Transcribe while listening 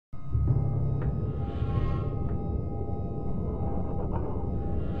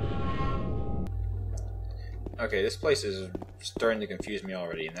Okay, this place is starting to confuse me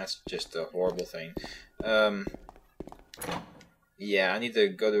already, and that's just a horrible thing. Yeah, I need to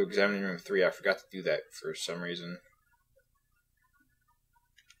go to examining room 3. I forgot to do that for some reason.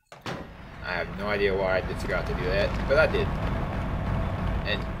 I have no idea why I forgot to do that, but I did.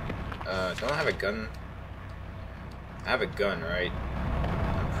 And, don't I have a gun? I have a gun, right?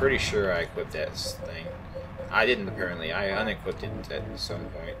 I'm pretty sure I equipped that thing. I didn't, apparently. I unequipped it at some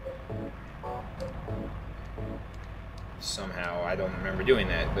point. Somehow, I don't remember doing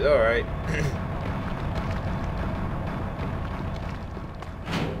that, but alright.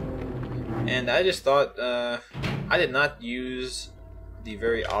 And I just thought, I did not use the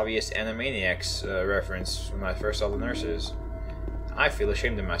very obvious Animaniacs reference when I first saw the nurses. I feel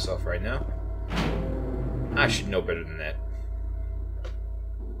ashamed of myself right now. I should know better than that.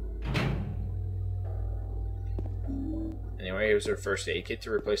 Anyway, here's our first aid kit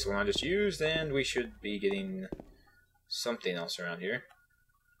to replace the one I just used, and we should be getting something else around here.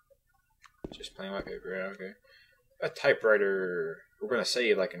 Just plain white paper, okay. A typewriter. We're gonna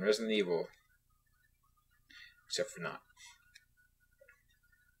save like in Resident Evil. Except for not.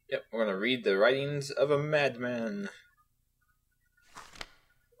 Yep, we're gonna read the writings of a madman.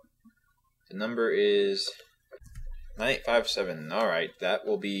 The number is 9857. Alright, that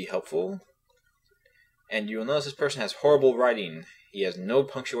will be helpful. And you'll notice this person has horrible writing. He has no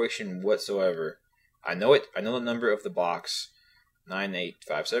punctuation whatsoever. I know it. I know the number of the box.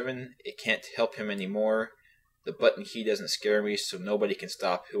 9857. It can't help him anymore. The button key doesn't scare me, so nobody can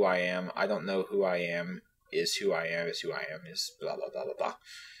stop who I am. I don't know who I am. Is who I am. Is who I am. Is blah blah blah blah blah.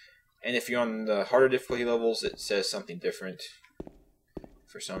 And if you're on the harder difficulty levels, it says something different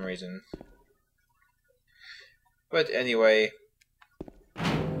for some reason. But anyway,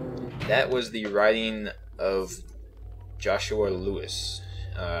 that was the writing of Joshua Lewis.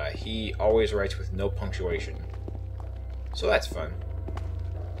 He always writes with no punctuation. So that's fun.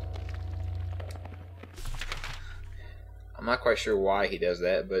 I'm not quite sure why he does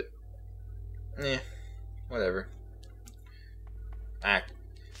that, but whatever. I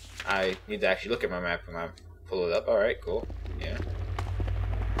need to actually look at my map when I pull it up. Alright, cool. Yeah.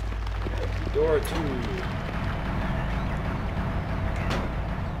 Door 2.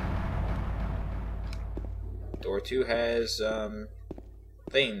 Door 2 has,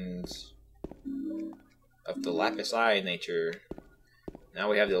 things of the lapis eye nature. Now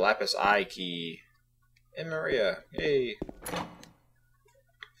we have the lapis eye key. And Maria, yay!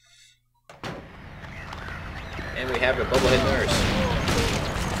 And we have a bubblehead nurse.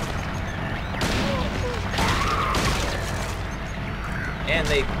 And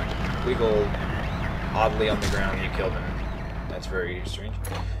they wiggle oddly on the ground when you kill them. That's very strange.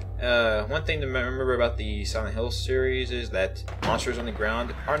 One thing to remember about the Silent Hill series is that monsters on the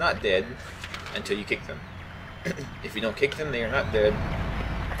ground are not dead until you kick them. If you don't kick them, they are not dead.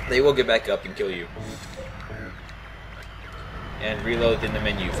 They will get back up and kill you. And reload in the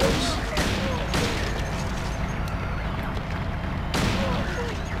menu, folks.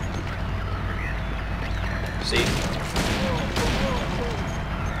 See?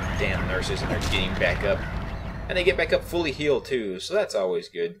 Damn nurses, and they're getting back up. And they get back up fully healed too, so that's always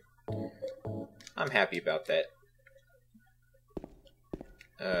good. I'm happy about that.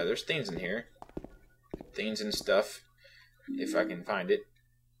 There's things in here. Things and stuff. If I can find it.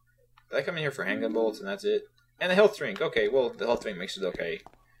 Did I come in here for handgun bullets and that's it? And a health drink. Okay, well, the health drink makes it okay.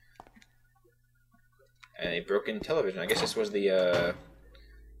 And a broken television. I guess this was the,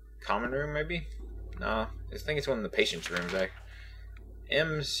 common room, maybe? Nah, I think it's one of the patient's rooms,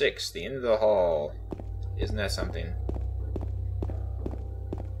 M6, the end of the hall. Isn't that something?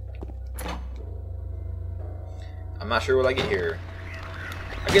 I'm not sure what I get here.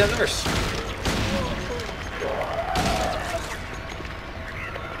 I get a nurse!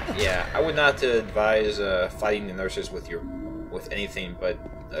 Yeah, I would not advise fighting the nurses with anything but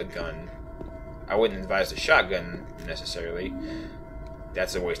a gun. I wouldn't advise the shotgun necessarily.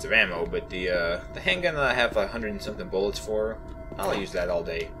 That's a waste of ammo. But the handgun that I have 100 and something bullets for, I'll use that all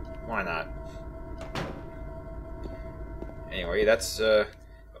day. Why not? Anyway, that's I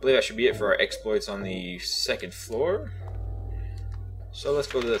believe that should be it for our exploits on the second floor. So let's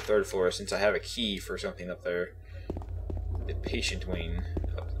go to the third floor since I have a key for something up there. The patient wing.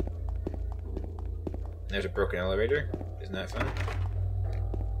 There's a broken elevator. Isn't that fun?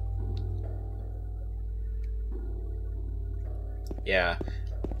 Yeah.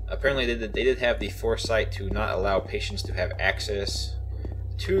 Apparently they did have the foresight to not allow patients to have access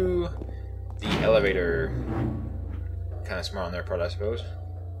to the elevator. Kind of smart on their part, I suppose.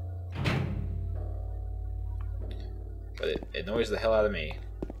 But it annoys the hell out of me.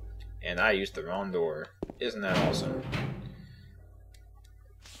 And I used the wrong door. Isn't that awesome?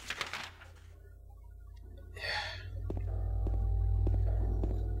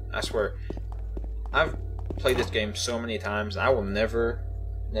 I swear, I've played this game so many times, I will never,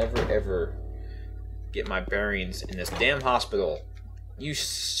 ever get my bearings in this damn hospital. You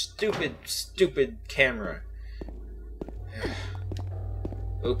stupid, stupid camera.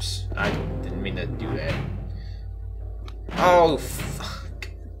 Oops, I didn't mean to do that. Oh, fuck.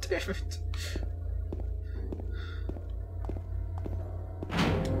 Damn it.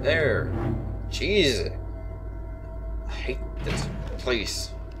 There. Jeez. I hate this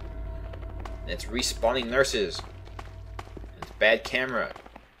place. And it's respawning nurses. And it's bad camera.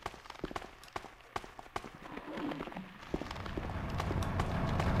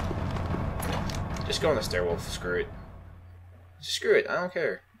 Just go on the stairwell. Screw it. Screw it. I don't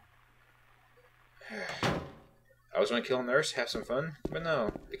care. I was going to kill a nurse, have some fun, but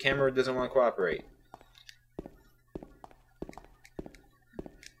no. The camera doesn't want to cooperate.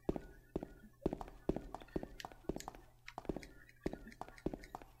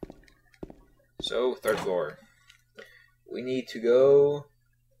 So, third floor. We need to go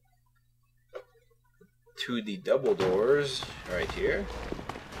to the double doors right here.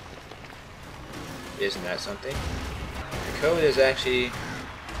 Isn't that something? The code is actually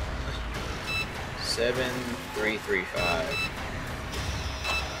 7335.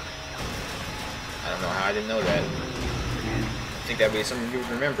 I don't know how I didn't know that. I think that'd be something you would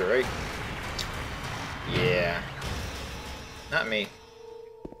remember, right? Yeah. Not me.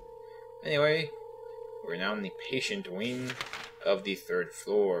 Anyway, we're now in the patient wing of the third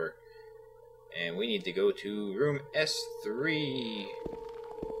floor. And we need to go to room S3.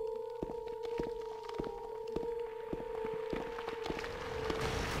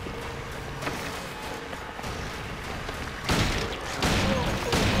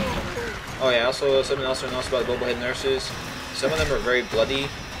 Oh yeah, also something else to know about the bobblehead nurses. Some of them are very bloody,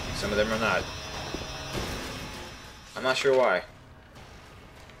 some of them are not. I'm not sure why.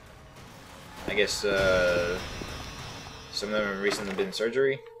 I guess some of them have recently been in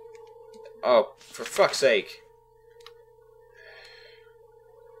surgery. Oh, for fuck's sake.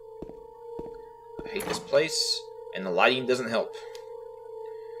 I hate this place, and the lighting doesn't help.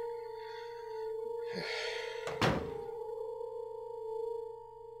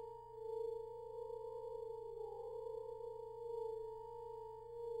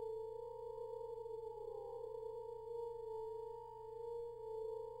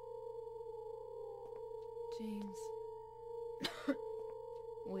 James.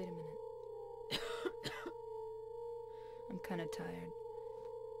 Wait a minute. I'm kinda tired.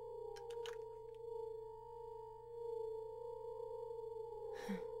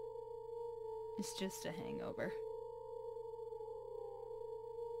 It's just a hangover.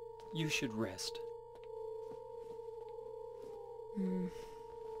 You should rest.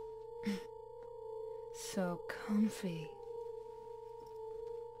 So comfy.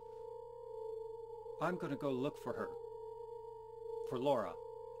 I'm gonna go look for her. For Laura.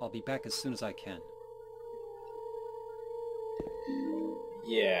 I'll be back as soon as I can.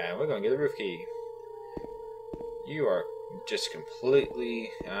 Yeah, we're gonna get a roof key. You are just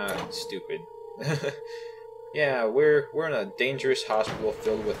completely stupid. Yeah, we're in a dangerous hospital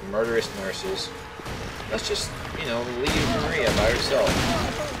filled with murderous nurses. Let's just, you know, leave Maria by herself.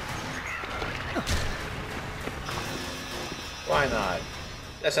 Why not?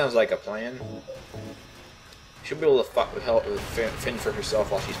 That sounds like a plan. She'll be able to fend for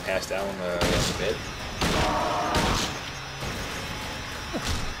herself while she's passed out on the bed.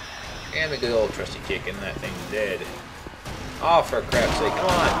 And a good old trusty kick, and that thing's dead. Oh, for crap's sake, come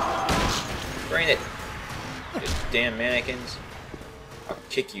on! Bring it! You damn mannequins. I'll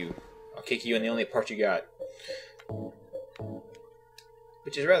kick you. I'll kick you in the only part you got.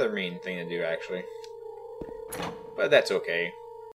 Which is a rather mean thing to do, actually. But that's okay.